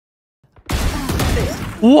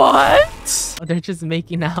What? Oh, they're just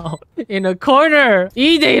making out in a corner.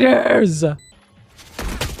 Edaters.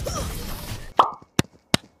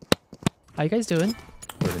 How you guys doing?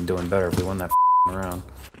 We've been doing better if we won that round.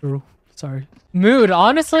 True. Sorry. Mood,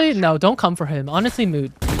 honestly, no, don't come for him. Honestly,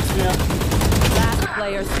 Mood. Yeah. Last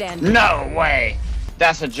player standing. No way.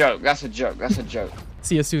 That's a joke. That's a joke. That's a joke.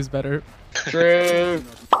 CSU's better. True.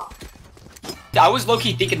 I was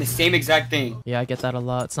low-key thinking the same exact thing. Yeah, I get that a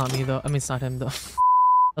lot. It's not me though. I mean, it's not him though.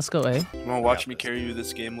 Let's go A. You wanna watch me carry you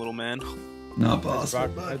this game, little man? Not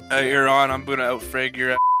possible. You're on. I'm gonna outfrag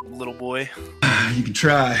your little boy. You can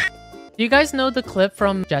try. Do you guys know the clip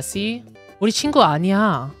from Joshseki? 우리 친구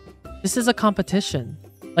아니야. This is a competition.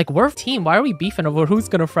 Like, we're a team. Why are we beefing over who's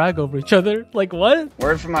gonna frag over each other? Like, what?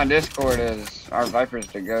 Word from my Discord is our Viper's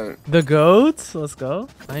the GOAT. The GOAT? Let's go.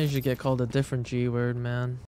 I usually get called a different G word, man.